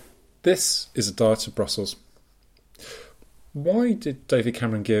This is a diet of Brussels. Why did David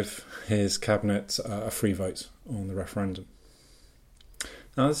Cameron give his cabinet a free vote on the referendum?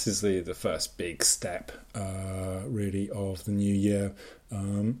 Now, this is the first big step, really, of the new year.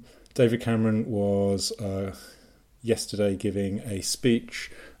 David Cameron was yesterday giving a speech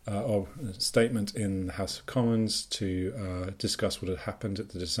or a statement in the House of Commons to discuss what had happened at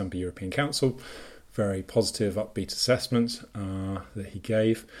the December European Council. Very positive, upbeat assessment that he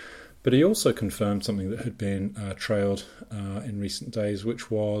gave. But he also confirmed something that had been trailed in recent days,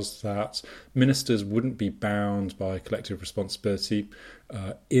 which was that ministers wouldn't be bound by collective responsibility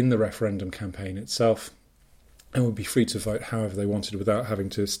in the referendum campaign itself and would be free to vote however they wanted without having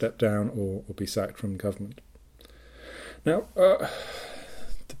to step down or be sacked from government. Now, the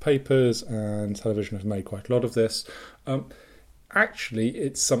papers and television have made quite a lot of this. Actually,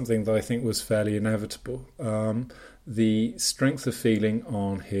 it's something that I think was fairly inevitable. The strength of feeling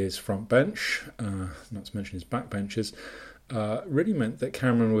on his front bench, not to mention his back benches, really meant that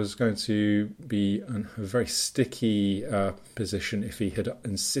Cameron was going to be in a very sticky position if he had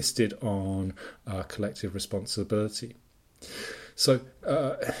insisted on collective responsibility. So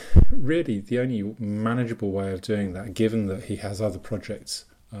really the only manageable way of doing that, given that he has other projects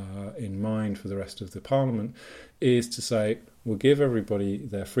in mind for the rest of the Parliament, is to say, we'll give everybody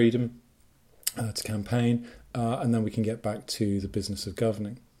their freedom to campaign, and then we can get back to the business of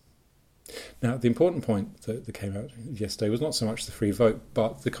governing. Now, the important point that came out yesterday was not so much the free vote,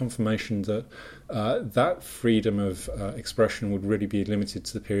 but the confirmation that that freedom of expression would really be limited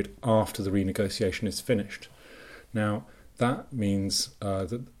to the period after the renegotiation is finished. Now, that means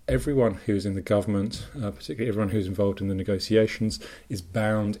that everyone who's in the government, particularly everyone who's involved in the negotiations, is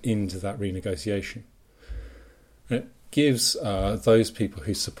bound into that renegotiation. And it gives those people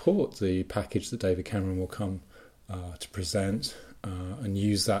who support the package that David Cameron will come to present and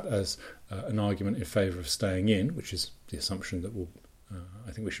use that as an argument in favour of staying in, which is the assumption that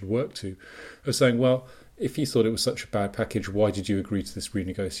I think we should work to, of saying, well, if you thought it was such a bad package, why did you agree to this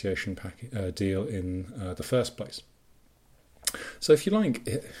renegotiation deal in the first place? So if you like,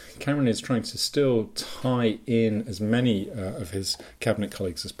 Cameron is trying to still tie in as many of his cabinet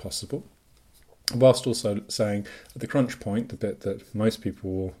colleagues as possible, whilst also saying at the crunch point, the bit that most people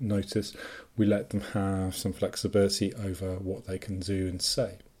will notice, we let them have some flexibility over what they can do and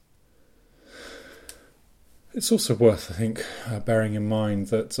say. It's also worth, I think, bearing in mind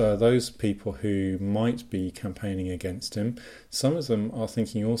that those people who might be campaigning against him, some of them are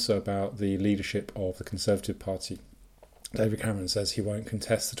thinking also about the leadership of the Conservative Party. David Cameron says he won't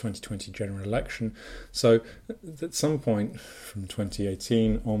contest the 2020 general election. So at some point from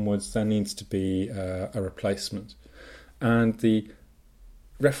 2018 onwards, there needs to be a replacement. And the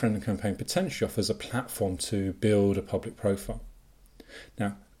referendum campaign potentially offers a platform to build a public profile.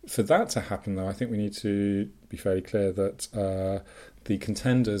 Now, for that to happen, though, I think we need to be fairly clear that the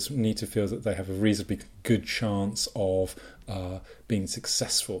contenders need to feel that they have a reasonably good chance of being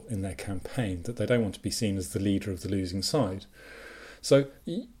successful in their campaign, that they don't want to be seen as the leader of the losing side. So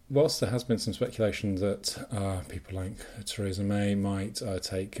whilst there has been some speculation that people like Theresa May might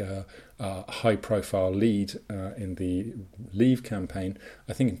take a high-profile lead in the Leave campaign,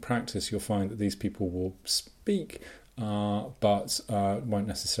 I think in practice you'll find that these people will speak but won't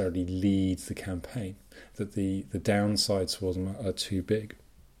necessarily lead the campaign, that the downsides for them are too big.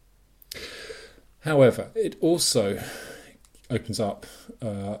 However, it also opens up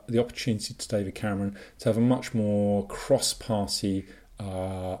the opportunity to David Cameron to have a much more cross-party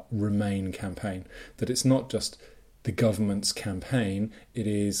Remain campaign, that it's not just the government's campaign, it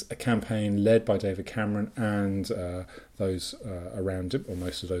is a campaign led by David Cameron and those around him, or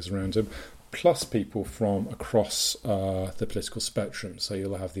most of those around him, plus people from across the political spectrum. So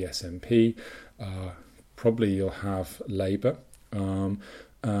you'll have the SNP, probably you'll have Labour, you'll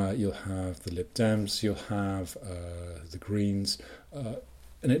have the Lib Dems, you'll have the Greens,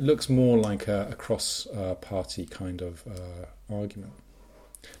 and it looks more like a cross-party kind of argument.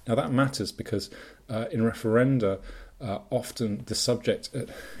 Now that matters because in referenda, often the subject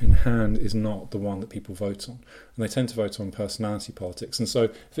in hand is not the one that people vote on. And they tend to vote on personality politics. And so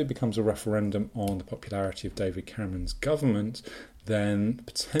if it becomes a referendum on the popularity of David Cameron's government, then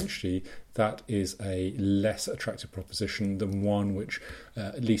potentially that is a less attractive proposition than one which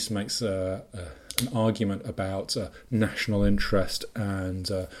at least makes an argument about national interest and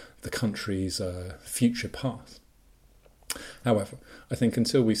the country's future path. However, I think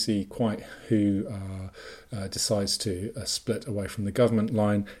until we see quite who decides to split away from the government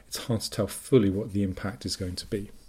line, it's hard to tell fully what the impact is going to be.